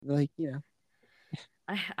Like, you know.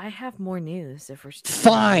 I have more news if we're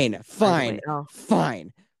still Fine. Oh.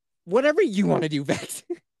 Fine. Whatever you want to do, Vex.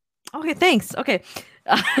 Okay, thanks. Okay.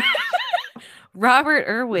 Robert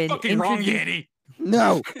Irwin. Fucking wrong, Yeti.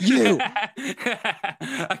 No, you. Well,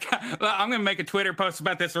 I'm gonna make a Twitter post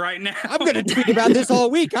about this right now. I'm gonna tweet about this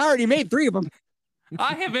all week. I already made 3 of them.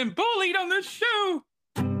 I have been bullied on this show.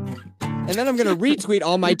 And then I'm gonna retweet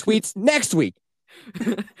all my tweets next week.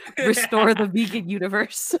 Restore the vegan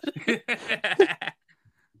universe.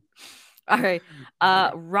 All right.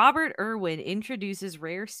 Robert Irwin introduces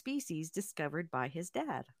rare species discovered by his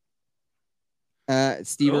dad.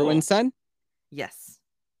 Steve Irwin's son? Yes.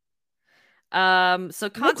 So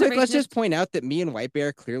real quick, let's just point out that me and White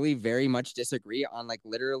Bear clearly very much disagree on like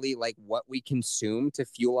literally like what we consume to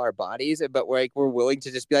fuel our bodies, but we're willing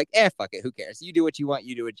to just be like, fuck it, who cares? You do what you want,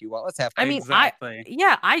 Let's have fun. I mean, exactly.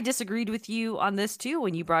 I disagreed with you on this too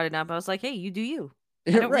when you brought it up. I was like, hey, you do you.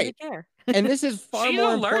 I don't really care. And this is far She's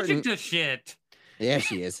more allergic important. to shit. Yeah,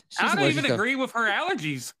 she is. I don't even agree with her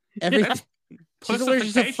allergies. She's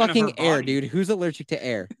allergic to fucking air, dude. Who's allergic to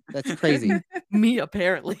air? That's crazy. Me,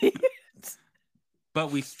 apparently. But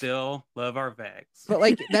we still love our Vex. But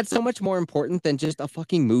like, that's so much more important than just a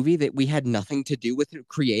fucking movie that we had nothing to do with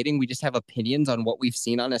creating. We just have opinions on what we've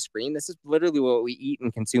seen on a screen. This is literally what we eat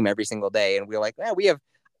and consume every single day. And we're like, we have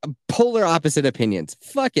polar opposite opinions.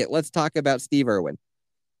 Fuck it. Let's talk about Steve Irwin.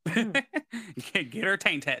 Get our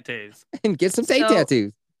taint tattoos. And get some taint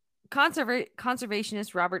tattoos.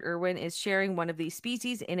 Conservationist Robert Irwin is sharing one of these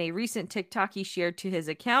species in a recent TikTok he shared to his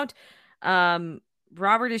account.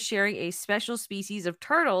 Robert is sharing a special species of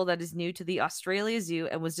turtle that is new to the Australia Zoo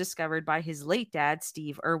and was discovered by his late dad,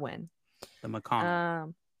 Steve Irwin. The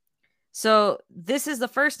macaque. So this is the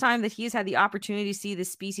first time that he has had the opportunity to see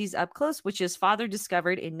this species up close, which his father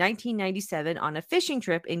discovered in 1997 on a fishing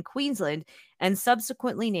trip in Queensland and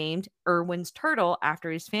subsequently named Irwin's turtle after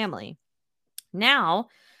his family. Now,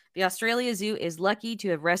 the Australia Zoo is lucky to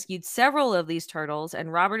have rescued several of these turtles,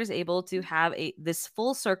 and Robert is able to have this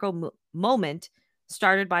full circle moment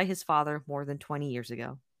started by his father more than 20 years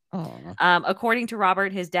ago. According to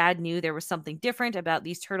Robert, his dad knew there was something different about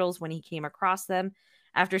these turtles when he came across them.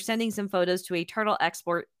 After sending some photos to a turtle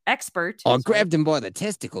expert, grabbed him by the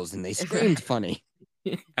testicles and they screamed funny.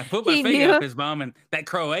 I put my finger up his mom, and that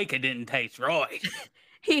croaca didn't taste right.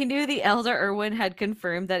 He knew the elder Irwin had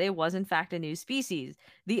confirmed that it was in fact a new species.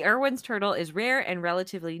 The Irwin's turtle is rare and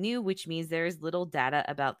relatively new, which means there is little data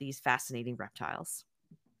about these fascinating reptiles.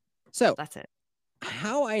 So that's it.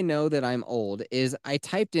 How I know that I'm old is I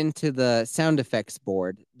typed into the sound effects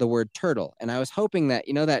board the word turtle, and I was hoping that,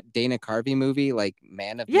 you know, that Dana Carvey movie, like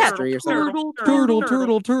Man of Mystery or something?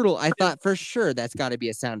 Turtle. I thought for sure that's got to be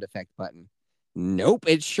a sound effect button. Nope,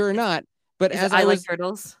 it's sure not. But as I like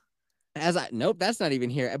turtles. Nope, that's not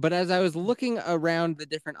even here. But as I was looking around the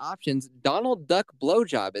different options, Donald Duck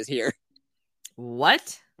Blowjob is here.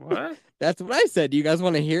 What? That's what I said. Do you guys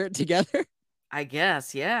want to hear it together? I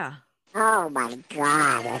guess, yeah. Oh my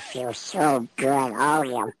God, I feel so good. Oh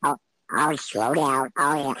yeah. Oh, slow down.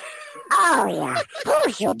 Oh yeah. Oh yeah.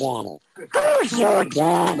 Who's your daddy? Who's your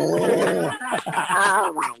daddy?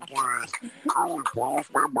 Oh my God. Oh yeah. Play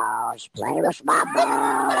with my balls. Play with my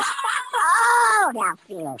balls. Oh, that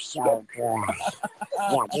feels so good.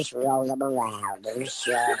 Yeah, just roll them around. They're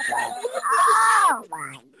so good. Oh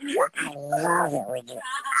my God. I love it when you.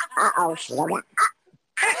 Uh-oh, slow down.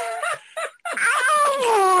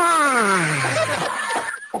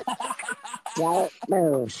 Don't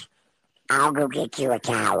move. I'll go get you a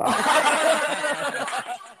towel.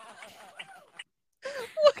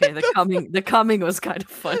 Okay, the coming was kind of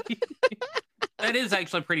funny. That is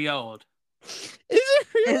actually pretty old. Is it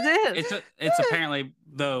really? Is it? It's apparently,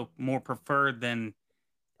 though, more preferred than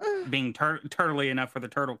being turtly enough for the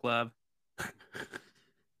Turtle Club.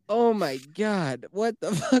 Oh my God. What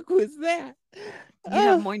the fuck was that? Do you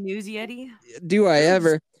have more news, Yeti? Do I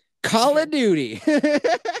ever? Call of Duty.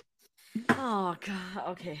 Oh God.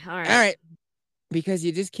 Okay. All right. All right. Because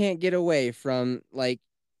you just can't get away from, like,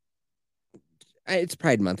 it's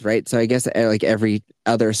Pride Month, right? So I guess like every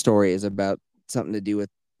other story is about something to do with.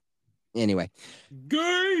 Anyway.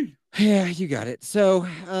 Gay. Yeah, you got it. So,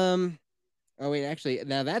 oh wait, actually,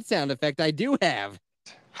 now that sound effect I do have.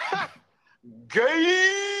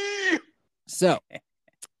 Gay. So.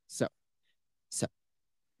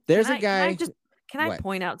 There's a guy. Can I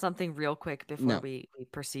point out something real quick before we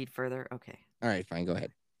proceed further? Okay. All right, fine. Go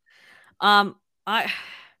ahead. I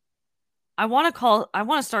want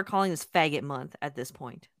to start calling this faggot month at this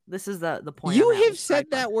point. This is the point. You have said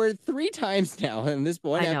that word 3 times now in this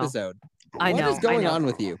one episode. What is going on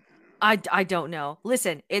with you? I don't know.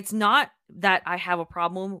 Listen, it's not that I have a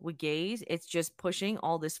problem with gays. It's just pushing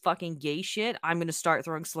all this fucking gay shit. I'm going to start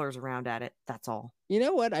throwing slurs around at it. That's all. You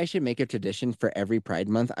know what? I should make a tradition for every Pride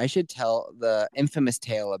Month. I should tell the infamous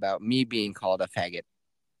tale about me being called a faggot.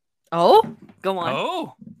 Oh, go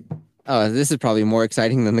on. Oh, this is probably more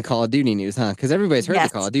exciting than the Call of Duty news, huh? Because everybody's heard the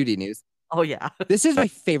Call of Duty news. Oh, yeah. This is my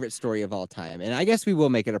favorite story of all time. And I guess we will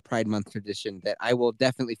make it a Pride Month tradition that I will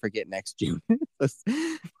definitely forget next June.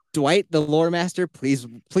 Dwight, the lore master, please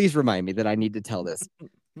remind me that I need to tell this.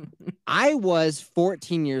 I was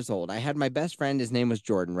 14 years old. I had my best friend. His name was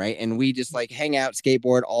Jordan, right? And we just like hang out,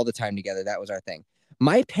 skateboard all the time together. That was our thing.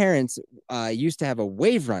 My parents used to have a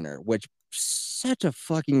Wave Runner, which such a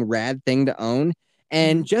fucking rad thing to own.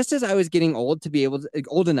 And just as I was getting old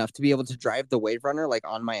enough to be able to drive the Wave Runner like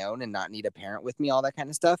on my own and not need a parent with me, all that kind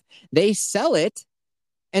of stuff, they sell it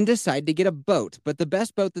and decide to get a boat. But the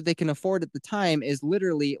best boat that they can afford at the time is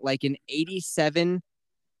literally like an 87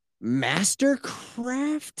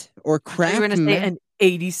 Mastercraft or Craft. You're going to say an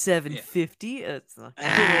 8750?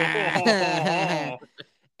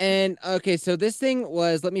 And okay, so this thing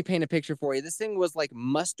was, let me paint a picture for you. This thing was like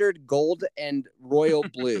mustard, gold, and royal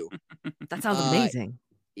blue. That sounds amazing.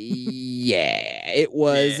 Yeah, it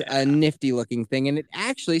was a nifty looking thing. And it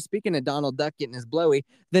actually, speaking of Donald Duck getting his blowy,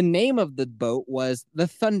 the name of the boat was the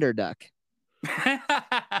Thunder Duck.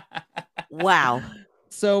 Wow.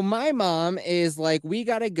 So my mom is like, we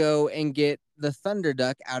got to go and get the Thunder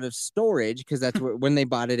Duck out of storage because that's when they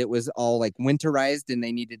bought it. It was all like winterized and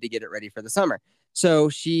they needed to get it ready for the summer. So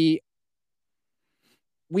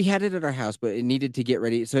we had it at our house, but it needed to get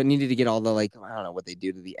ready. So it needed to get all the like, I don't know what they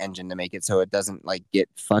do to the engine to make it so it doesn't like get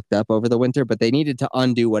fucked up over the winter, but they needed to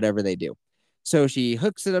undo whatever they do. So she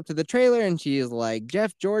hooks it up to the trailer and she is like,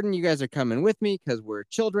 Jeff, Jordan, you guys are coming with me because we're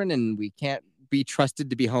children and we can't be trusted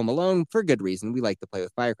to be home alone for good reason. We like to play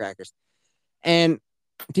with firecrackers. And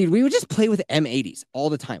dude, we would just play with M80s all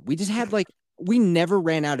the time. We just had like, we never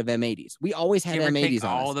ran out of M80s. We always had M80s take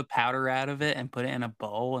on all us. the powder out of it and put it in a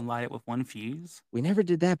bowl and light it with one fuse? We never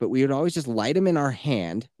did that, but we would always just light them in our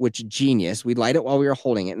hand, which genius. We'd light it while we were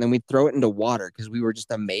holding it, and then we'd throw it into water because we were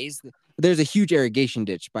just amazed. There's a huge irrigation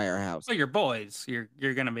ditch by our house. Well, you're boys. You're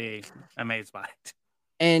going to be amazed by it.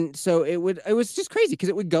 And so it was just crazy because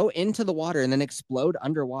it would go into the water and then explode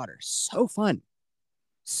underwater. So fun.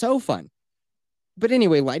 So fun. But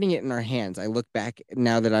anyway, lighting it in our hands, I look back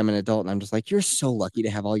now that I'm an adult and I'm just like, you're so lucky to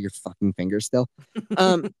have all your fucking fingers still.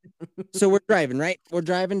 So we're driving, right? We're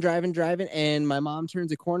driving. And my mom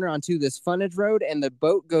turns a corner onto this frontage road and the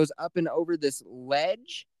boat goes up and over this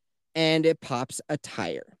ledge and it pops a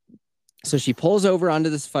tire. So she pulls over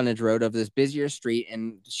onto this frontage road of this busier street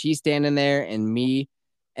and she's standing there and me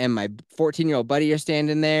and my 14-year-old buddy are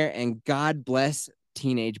standing there and God bless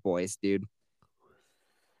teenage boys, dude.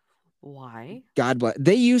 Why? God bless.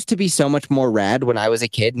 They used to be so much more rad when I was a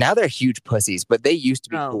kid. Now they're huge pussies, but they used to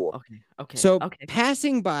be cool. Okay. So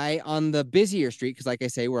passing by on the busier street, because like I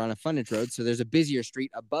say, we're on a frontage road, so there's a busier street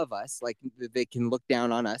above us, like they can look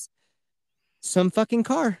down on us. Some fucking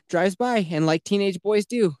car drives by, and like teenage boys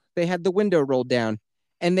do, they had the window rolled down,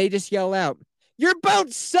 and they just yell out, "Your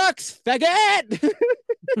boat sucks, faggot!"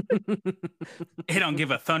 It don't give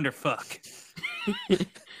a thunder fuck.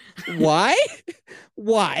 Why?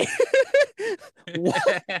 Why?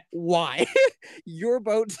 Why? Your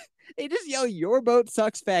boat. They just yell, "Your boat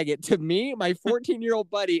sucks, faggot," to me, my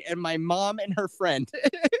 14-year-old buddy, and my mom and her friend.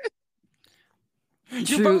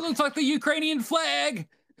 Your boat looks like the Ukrainian flag.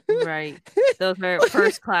 Right. Those are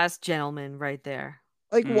first-class gentlemen right there.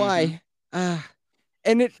 Like, why?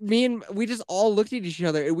 And we just all looked at each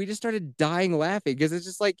other and we just started dying laughing because it's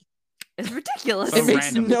just like, it's ridiculous. It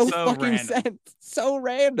makes no fucking sense. So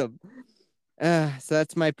random. So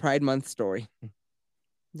that's my Pride Month story.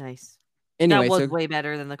 Nice. Anyway, that was way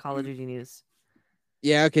better than the Call of Duty news.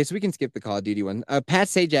 Yeah, okay, so we can skip the Call of Duty one. Pat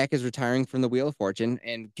Sajak is retiring from the Wheel of Fortune,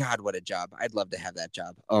 and God, what a job. I'd love to have that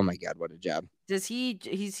job. Oh my God, what a job. Is he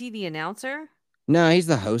the announcer? No, he's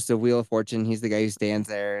the host of Wheel of Fortune. He's the guy who stands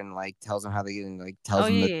there and like tells them how they like tells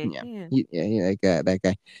them that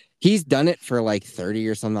guy. He's done it for like 30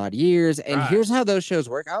 or some odd years. And here's how those shows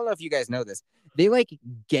work. I don't know if you guys know this. They like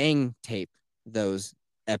gang tape those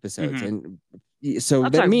episodes. And so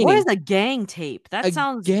that means what is a gang tape? That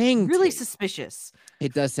sounds really suspicious.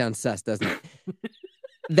 It does sound sus, doesn't it?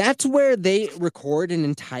 That's where they record an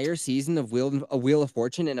entire season of Wheel of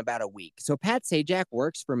Fortune in about a week. So Pat Sajak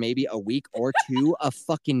works for maybe a week or two a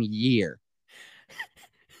fucking year.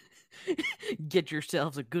 Get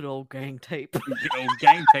yourselves a good old gang tape. Good old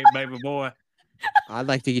gang tape, baby boy. I'd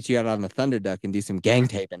like to get you out on the Thunder Duck and do some gang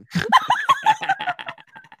taping.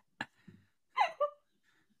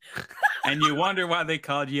 And you wonder why they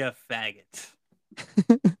called you a faggot.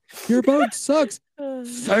 Your boat sucks.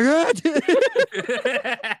 Faggot.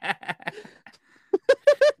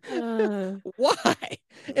 Why?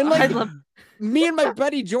 And like, me and my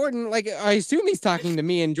buddy Jordan, like, I assume he's talking to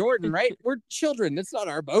me and Jordan, right? We're children. That's not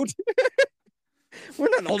our boat. We're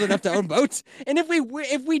not old enough to own boats. And if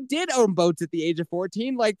we did own boats at the age of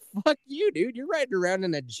 14, like, fuck you, dude. You're riding around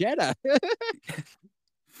in a Jetta.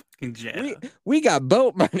 Fucking Jetta. We got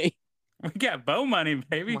boat money. We got boat money,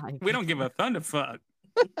 baby. We don't give a thunderfuck.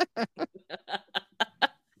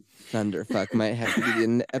 Thunderfuck might have to be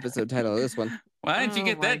the episode title of this one. Why didn't you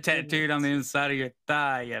get that tattooed on the inside of your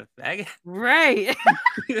thigh, you faggot? Right.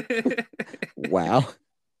 Wow.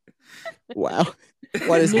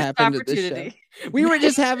 What has happened to this show? We were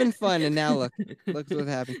just having fun, and now look what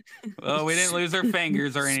happened. Well, we didn't lose our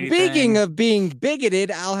fingers or anything. Speaking of being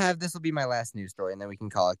bigoted, this will be my last news story, and then we can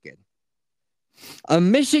call it good. A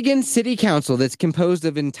Michigan city council that's composed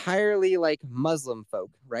of entirely like Muslim folk,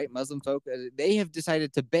 right? Muslim folk, they have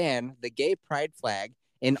decided to ban the gay pride flag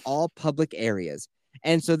in all public areas.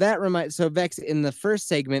 And so so Vex, in the first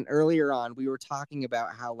segment earlier on, we were talking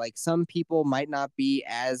about how like some people might not be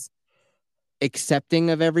as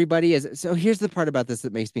accepting of everybody so here's the part about this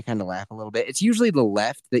that makes me kind of laugh a little bit. It's usually the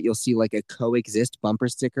left that you'll see like a coexist bumper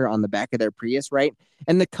sticker on the back of their Prius, right?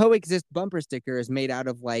 And the coexist bumper sticker is made out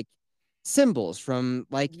of like symbols from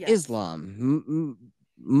like Islam,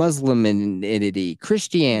 Musliminity,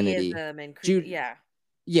 Christianity,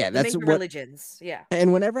 that's what religions. Yeah.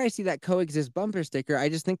 And whenever I see that coexist bumper sticker, I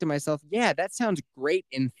just think to myself, yeah, that sounds great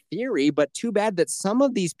in theory, but too bad that some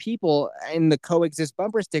of these people in the coexist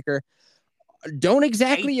bumper sticker don't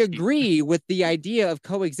exactly agree with the idea of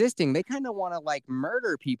coexisting. They kind of want to like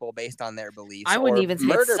murder people based on their beliefs. I wouldn't even say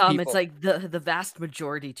it's some. It's like the vast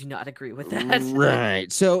majority do not agree with that.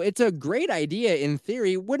 Right. So it's a great idea in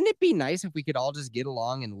theory. Wouldn't it be nice if we could all just get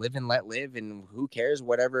along and live and let live, and who cares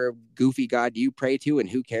whatever goofy god you pray to, and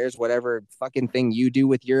who cares whatever fucking thing you do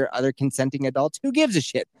with your other consenting adults? Who gives a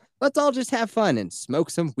shit? Let's all just have fun and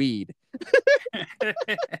smoke some weed.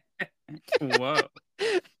 Whoa.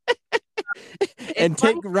 And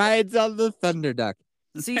take rides on the Thunderduck.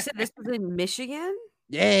 So you said this was in Michigan?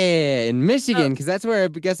 Yeah, in Michigan, because that's where I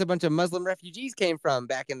guess a bunch of Muslim refugees came from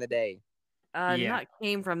back in the day. Not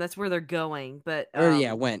came from. That's where they're going. But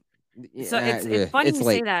went. So it's funny you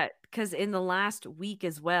say that, because in the last week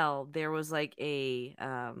as well, there was like a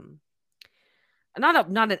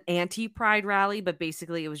not an anti-pride rally, but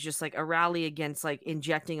basically it was just like a rally against like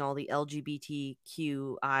injecting all the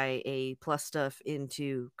LGBTQIA plus stuff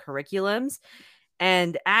into curriculums.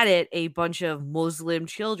 And at it, a bunch of Muslim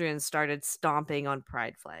children started stomping on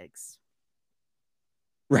pride flags.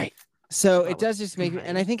 Right. So it does just make,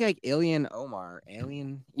 and I think like Ilhan Omar.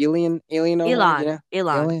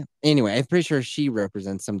 Anyway, I'm pretty sure she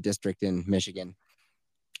represents some district in Michigan.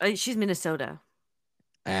 She's Minnesota.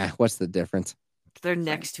 What's the difference? They're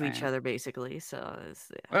next to each other, basically. So,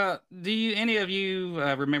 do any of you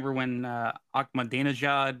remember when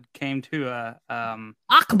Ahmadinejad came to Ahmad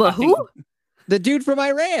who? The dude from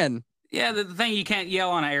Iran. Yeah, the thing you can't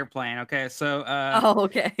yell on an airplane. Okay, so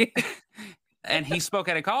okay. And he spoke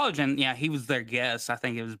at a college, and he was their guest. I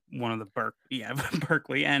think it was one of the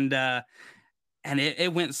Berkeley, and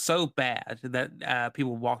it went so bad that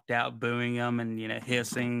people walked out booing him and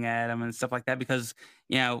hissing at him and stuff like that, because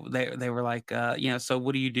they were like so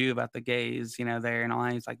what do you do about the gays there and all?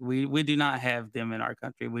 And he's like, we do not have them in our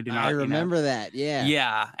country. We do not. I remember that.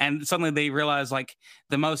 Yeah. And suddenly they realized like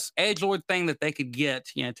the most edgelord thing that they could get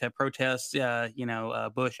to protest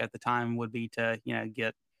Bush at the time would be to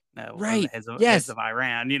get right heads of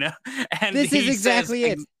Iran. And this is exactly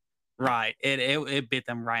it. Right. It bit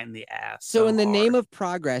them right in the ass. So in the name of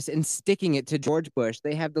progress and sticking it to George Bush,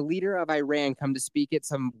 they have the leader of Iran come to speak at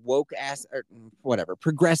some woke ass or whatever,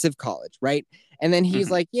 progressive college, right? And then he's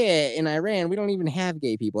like, yeah, in Iran, we don't even have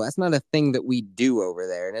gay people. That's not a thing that we do over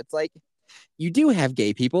there. And it's like, you do have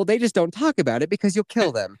gay people. They just don't talk about it because you'll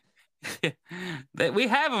kill them. We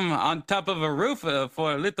have them on top of a roof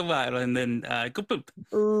for a little while and then kapoop.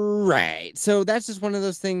 Right. So that's just one of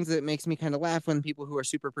those things that makes me kind of laugh when people who are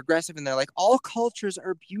super progressive and they're like, all cultures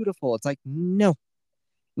are beautiful. It's like, no,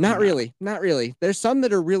 not really. Not really. There's some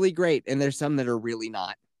that are really great and there's some that are really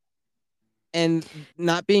not. And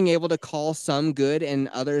not being able to call some good and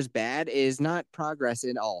others bad is not progress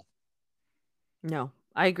at all. No,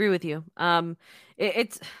 I agree with you.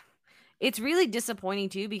 it's really disappointing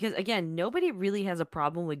too, because again, nobody really has a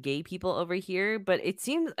problem with gay people over here, but it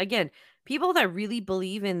seems, again, people that really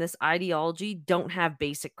believe in this ideology don't have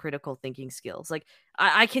basic critical thinking skills. Like,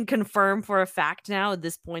 I can confirm for a fact now at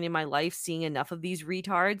this point in my life, seeing enough of these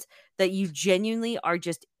retards, that you genuinely are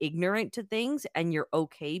just ignorant to things and you're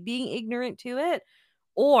okay being ignorant to it,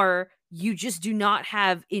 or you just do not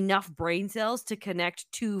have enough brain cells to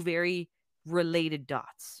connect two very related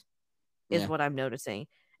dots, is what I'm noticing.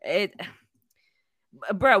 It,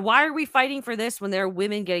 bro, why are we fighting for this when there are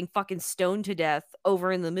women getting fucking stoned to death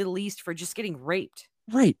over in the Middle East for just getting raped?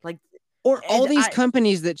 Right. Like, or all these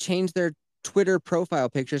companies that change their Twitter profile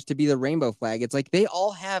pictures to be the rainbow flag. It's like they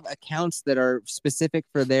all have accounts that are specific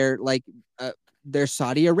for their their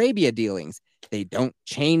Saudi Arabia dealings. They don't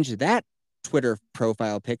change that Twitter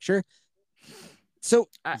profile picture. So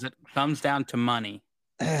it comes down to money.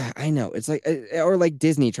 I know, it's like, or like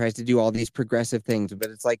Disney tries to do all these progressive things,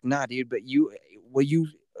 but it's like, nah, dude. But you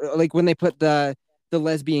like when they put the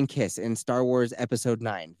lesbian kiss in Star Wars Episode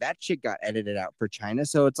 9, that shit got edited out for China.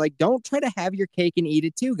 So it's like, don't try to have your cake and eat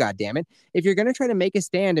it too. God damn it! If you're gonna try to make a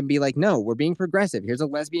stand and be like, no, we're being progressive. Here's a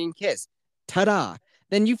lesbian kiss. Ta-da!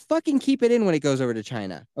 Then you fucking keep it in when it goes over to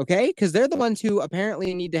China, okay? Because they're the ones who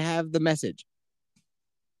apparently need to have the message.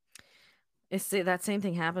 That same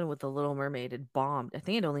thing happened with The Little Mermaid. It bombed. I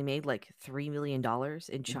think it only made like $3 million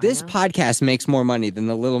in China. This podcast makes more money than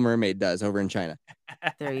The Little Mermaid does over in China.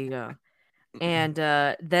 There you go. And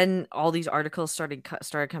then all these articles started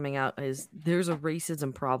coming out as there's a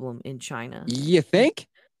racism problem in China. You think?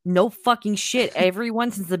 No fucking shit.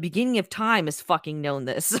 Everyone since the beginning of time has fucking known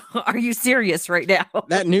this. Are you serious right now?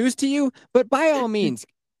 That news to you? But by all means,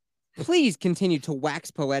 please continue to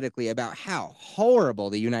wax poetically about how horrible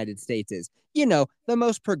the United States is. You know, the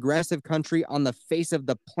most progressive country on the face of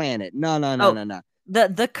the planet. No.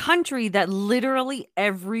 The country that literally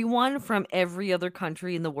everyone from every other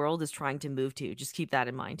country in the world is trying to move to. Just keep that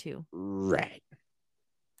in mind too. Right.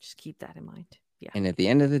 Just keep that in mind. Yeah. And at the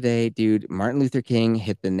end of the day, dude, Martin Luther King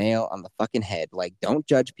hit the nail on the fucking head. Like, don't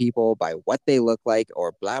judge people by what they look like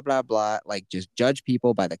or blah, blah, blah. Like, just judge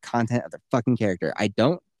people by the content of their fucking character. I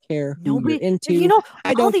don't care who you're into. You know,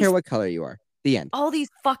 I don't care what color you are. The end. All these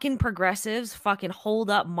fucking progressives fucking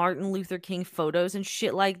hold up Martin Luther King photos and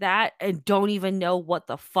shit like that and don't even know what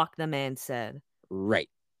the fuck the man said. Right.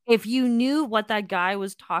 If you knew what that guy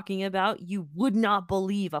was talking about, you would not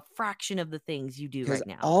believe a fraction of the things you do right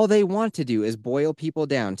now. All they want to do is boil people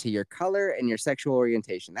down to your color and your sexual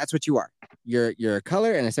orientation. That's what you are. You're a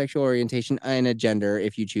color and a sexual orientation and a gender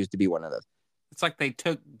if you choose to be one of those. It's like they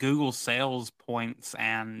took Google sales points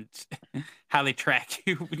and how they track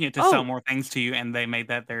you, to sell more things to you, and they made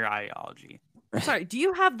that their ideology. Sorry, do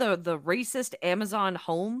you have the racist Amazon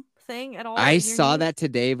Home thing at all? I saw that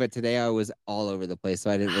today, but today I was all over the place, so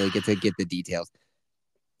I didn't really get to get the details.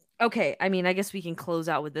 Okay, I mean, I guess we can close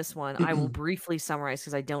out with this one. I will briefly summarize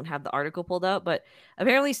because I don't have the article pulled up, but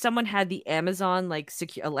apparently someone had the Amazon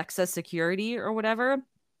Alexa security or whatever,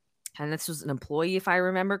 and this was an employee if I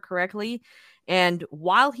remember correctly. And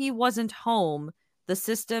while he wasn't home, the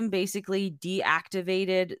system basically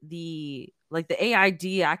deactivated the AI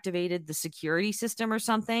deactivated the security system or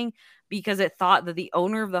something because it thought that the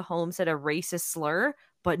owner of the home said a racist slur,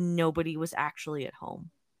 but nobody was actually at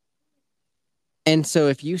home. And so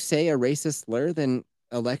if you say a racist slur, then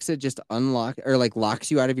Alexa just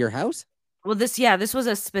locks you out of your house? Well, this was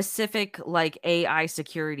a specific AI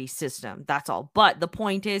security system. That's all. But the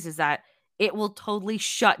point is that it will totally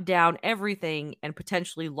shut down everything and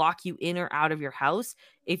potentially lock you in or out of your house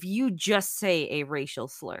if you just say a racial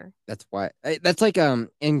slur. That's why. That's like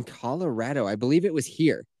in Colorado, I believe it was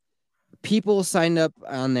here. People signed up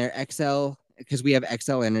on their Xcel because we have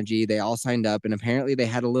Xcel Energy. They all signed up, and apparently they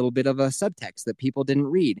had a little bit of a subtext that people didn't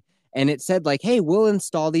read. And it said like, hey, we'll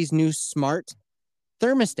install these new smart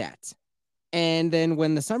thermostats. And then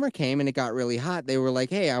when the summer came and it got really hot, they were like,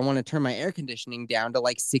 hey, I want to turn my air conditioning down to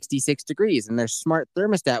like 66 degrees. And their smart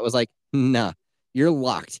thermostat was like, nah, you're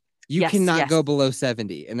locked. You cannot go below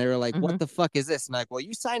 70. And they were like, what the fuck is this? And I'm like, well,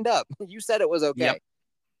 you signed up. You said it was okay.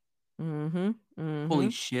 Yep.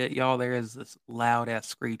 Holy shit, y'all. There is this loud ass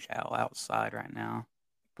screech owl outside right now.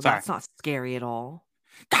 Well, that's not scary at all.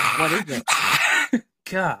 What is it?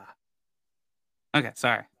 God. Okay,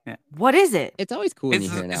 sorry. Yeah. What is it? It's always cool when you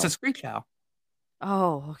hear an owl. It's a screech owl.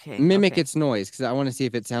 Oh, okay. Mimic its noise because I want to see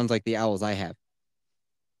if it sounds like the owls I have.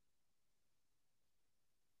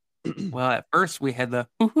 Well, at first we had the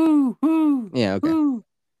hoo-hoo-hoo. Yeah, okay. Hoo.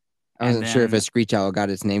 I wasn't sure if a screech owl got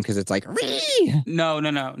its name because it's like, Ree! No.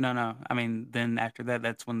 I mean, then after that,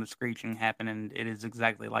 that's when the screeching happened, and it is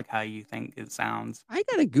exactly like how you think it sounds. I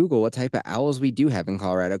gotta Google what type of owls we do have in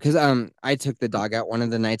Colorado because I took the dog out one of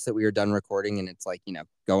the nights that we were done recording, and it's like,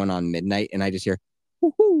 going on midnight, and I just hear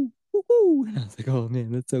woohoo, woohoo, and I was like, oh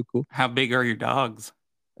man, that's so cool. How big are your dogs?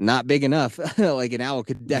 Not big enough. Like an owl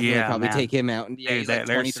could definitely probably take him out, and he's like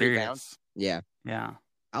 23 pounds. Yeah.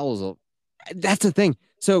 Owls that's the thing.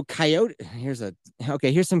 So coyote, here's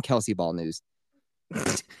some Kelsey ball news.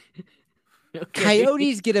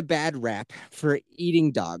 Coyotes get a bad rap for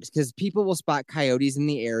eating dogs because people will spot coyotes in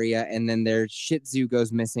the area and then their Shih Tzu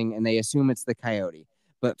goes missing and they assume it's the coyote.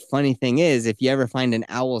 But funny thing is, if you ever find an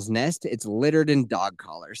owl's nest, it's littered in dog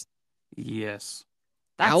collars. Yes.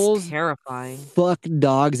 That's owls terrifying. Fuck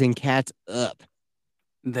dogs and cats up.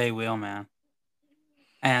 They will, man.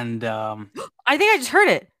 And I think I just heard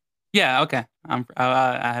it. Yeah, okay.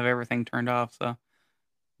 I have everything turned off, so.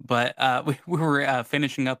 But we were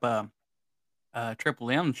finishing up a Triple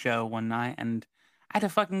M show one night, and I had to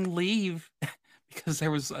fucking leave because there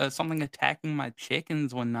was something attacking my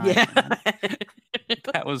chickens one night. Yeah.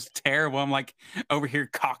 That was terrible. I'm like over here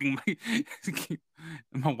cocking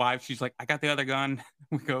my wife. She's like, I got the other gun.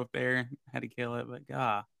 We go up there. Had to kill it, but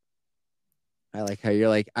God. I like how you're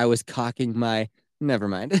like, I was cocking my. Never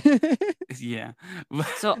mind. Yeah.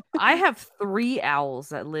 So I have 3 owls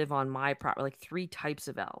that live on my property, like 3 types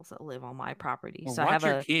of owls that live on my property. Well, so I have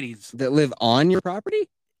your kitties that live on your property.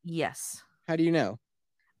 Yes. How do you know?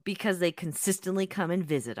 Because they consistently come and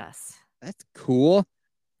visit us. That's cool.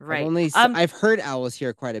 Right. I've heard owls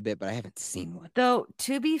here quite a bit, but I haven't seen one. Though,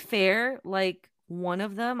 to be fair, like one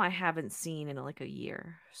of them I haven't seen in like a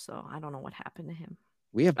year. So I don't know what happened to him.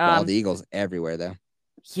 We have bald eagles everywhere, though.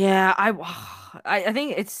 Yeah, I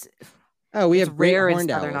think it's. Oh, we have great rare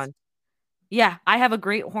horned in southern owls. Yeah, I have a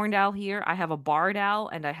great horned owl here. I have a barred owl,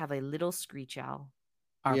 and I have a little screech owl.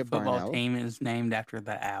 Our football team is named after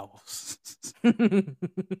the owls. Dude,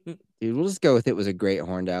 we'll just go with it was a great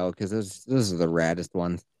horned owl because those are the raddest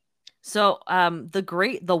ones. So,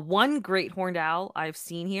 the one great horned owl I've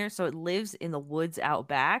seen here, so it lives in the woods out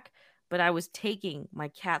back. But I was taking my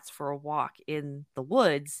cats for a walk in the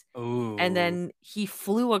woods, and then he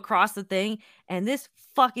flew across the thing, and this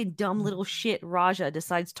fucking dumb little shit Raja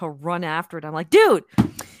decides to run after it. I'm like, dude,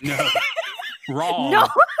 no, wrong. No.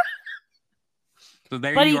 So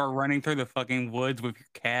there you are running through the fucking woods with your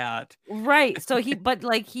cat. Right. So you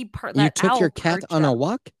took your cat on a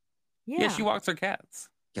walk? Yeah, she walks her cats.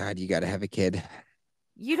 God, you got to have a kid.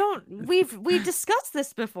 You don't. We've discussed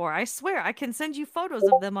this before. I swear, I can send you photos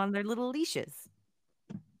of them on their little leashes.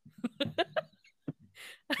 Is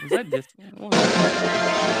that this?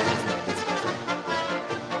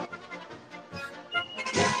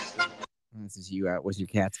 This is you out with your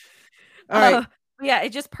cats. All right. Yeah, it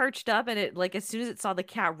just perched up, and it like as soon as it saw the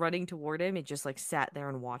cat running toward him, it just like sat there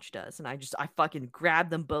and watched us. And I fucking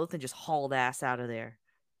grabbed them both and just hauled ass out of there.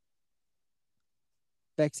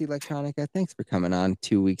 Bex Electronica, thanks for coming on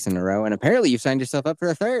 2 weeks in a row, and apparently you've signed yourself up for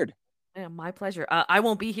a third. Yeah, my pleasure. I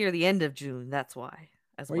won't be here the end of June. That's why.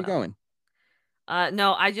 Where are you going?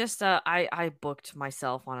 No, I just I booked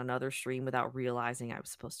myself on another stream without realizing I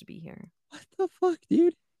was supposed to be here. What the fuck,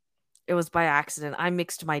 dude? It was by accident. I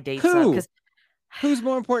mixed my dates up because who's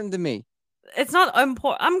more important than me? It's not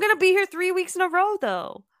important. I'm gonna be here 3 weeks in a row,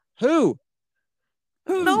 though. Who?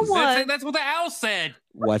 No one. That's what the owl said.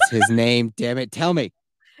 What's his name? Damn it! Tell me.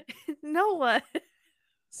 No one.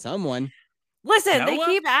 Someone. Listen,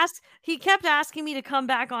 he kept asking me to come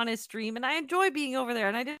back on his stream, and I enjoy being over there.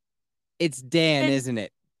 And I did. It's Dan, isn't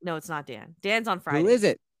it? No, it's not Dan. Dan's on Friday. Who is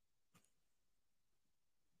it?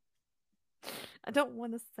 I don't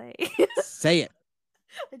want to say. Say it.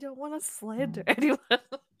 I don't want to slander anyone.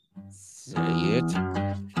 Say it.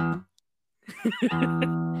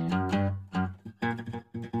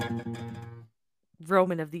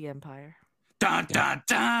 Roman of the Empire. Dun, dun,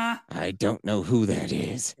 dun. I don't know who that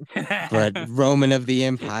is, but Roman of the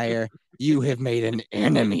Empire, you have made an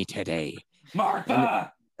enemy today.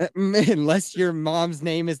 Martha! Unless your mom's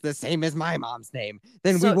name is the same as my mom's name,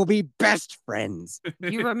 then we will be best friends.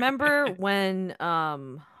 You remember when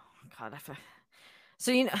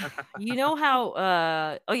so you know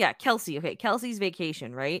how Kelsey, okay, Kelsey's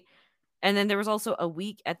vacation, right? And then there was also a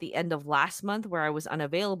week at the end of last month where I was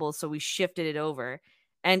unavailable, so we shifted it over.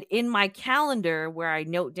 And in my calendar where I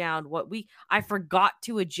note down what week, I forgot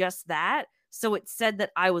to adjust that. So it said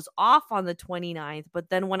that I was off on the 29th,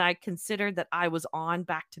 but then when I considered that I was on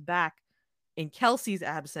back to back in Kelsey's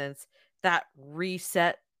absence, that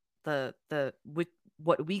reset the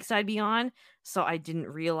what weeks I'd be on. So I didn't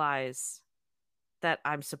realize that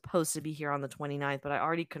I'm supposed to be here on the 29th, but I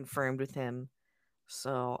already confirmed with him.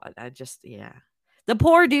 So I just, yeah. The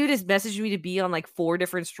poor dude has messaged me to be on like 4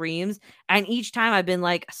 different streams, and each time I've been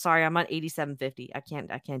like, sorry, I'm on 8750. I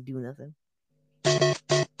can't do nothing.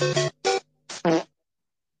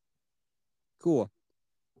 Cool.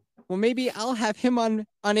 Well, maybe I'll have him on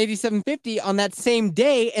 8750 on that same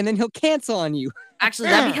day, and then he'll cancel on you. Actually,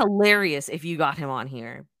 that'd be hilarious if you got him on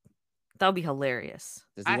here. That would be hilarious.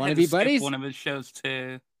 Does he want to be buddies? One of his shows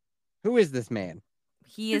too. Who is this man?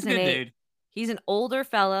 He's a good dude. He's an older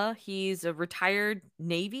fella. He's a retired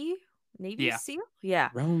Navy SEAL. Yeah.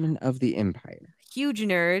 Roman of the Empire. Huge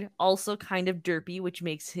nerd. Also kind of derpy, which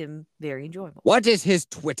makes him very enjoyable. What is his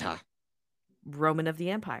Twitter? Roman of the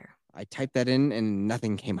Empire. I typed that in and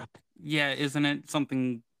nothing came up. Yeah, isn't it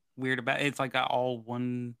something weird about it? It's like all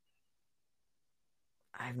one.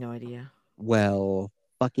 I have no idea. Well,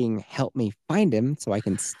 fucking help me find him so I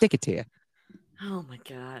can stick it to you. Oh my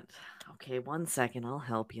God. Okay, 1 second. I'll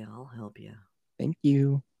help you. Thank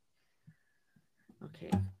you.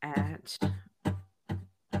 Okay.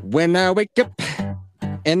 When I wake up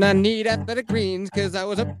and I need athletic greens because I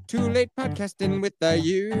was up too late podcasting with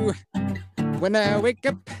you. When I wake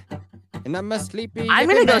up and I'm a sleepy. I'm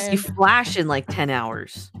going to go see Flash in like 10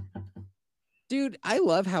 hours. Dude, I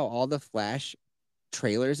love how all the Flash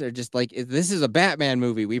trailers are just like, this is a Batman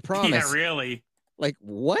movie, we promise. Yeah, really. Like,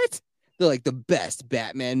 what? They're like the best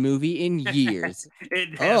Batman movie in years.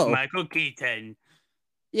 It has Michael Keaton.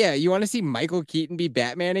 Yeah, you want to see Michael Keaton be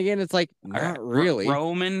Batman again? It's like, not really.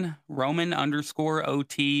 Roman _OT_Empire.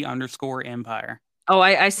 Oh,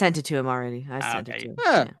 I sent it to him already. I sent it to him.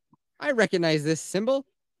 Yeah. I recognize this symbol.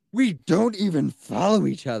 We don't even follow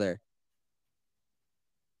each other.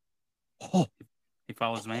 Oh. He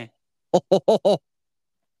follows me.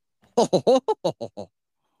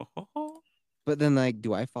 But then, like,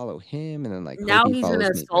 do I follow him? And then, like, now he's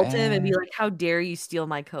gonna assault him and be like, "How dare you steal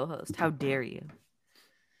my co-host? How dare you?"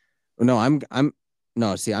 No, I'm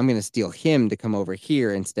gonna steal him to come over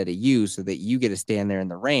here instead of you, so that you get to stand there in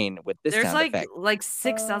the rain with this sound effect. There's like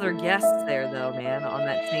 6 other guests there, though, man, on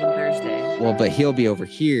that same Thursday. Well, but he'll be over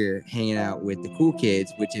here hanging out with the cool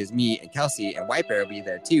kids, which is me and Kelsey, and White Bear will be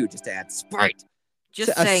there too, just to add Sprite.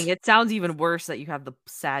 Just saying, it sounds even worse that you have the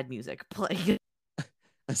sad music playing.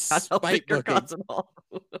 A spite booking. I'm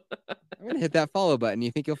gonna hit that follow button.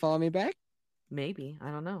 You think you'll follow me back? Maybe.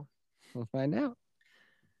 I don't know. We'll find out.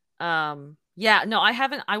 Yeah, no, I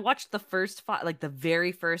haven't. I watched the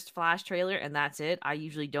very first Flash trailer, and that's it. I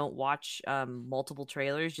usually don't watch multiple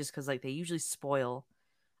trailers just because like they usually spoil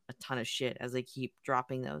a ton of shit as they keep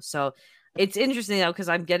dropping those. So it's interesting though because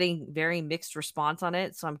I'm getting very mixed response on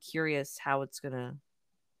it. So I'm curious how it's gonna.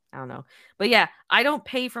 I don't know. But yeah, I don't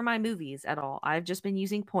pay for my movies at all. I've just been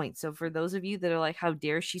using points. So for those of you that are like, how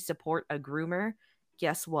dare she support a groomer?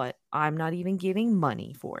 Guess what? I'm not even giving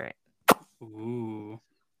money for it. Ooh.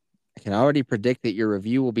 I can already predict that your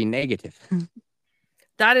review will be negative.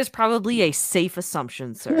 That is probably a safe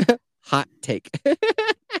assumption, sir. Hot take. All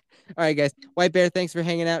right, guys. White Bear, thanks for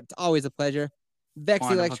hanging out. It's always a pleasure. Vex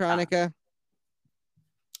Electronica.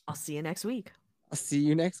 I'll see you next week. I'll see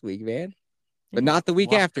you next week, man. But not the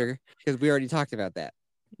week after, because we already talked about that.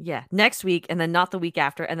 Yeah, next week, and then not the week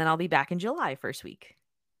after, and then I'll be back in July first week.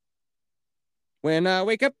 When I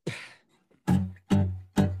wake up,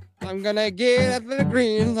 I'm gonna get athletic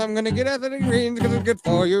greens. I'm gonna get athletic greens because it's good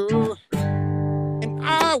for you. And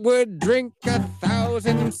I would drink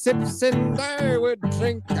 1,000 sips, and I would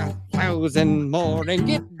drink 1,000 more, and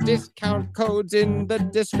get discount codes in the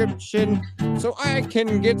description so I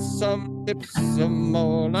can get some tips some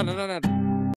more.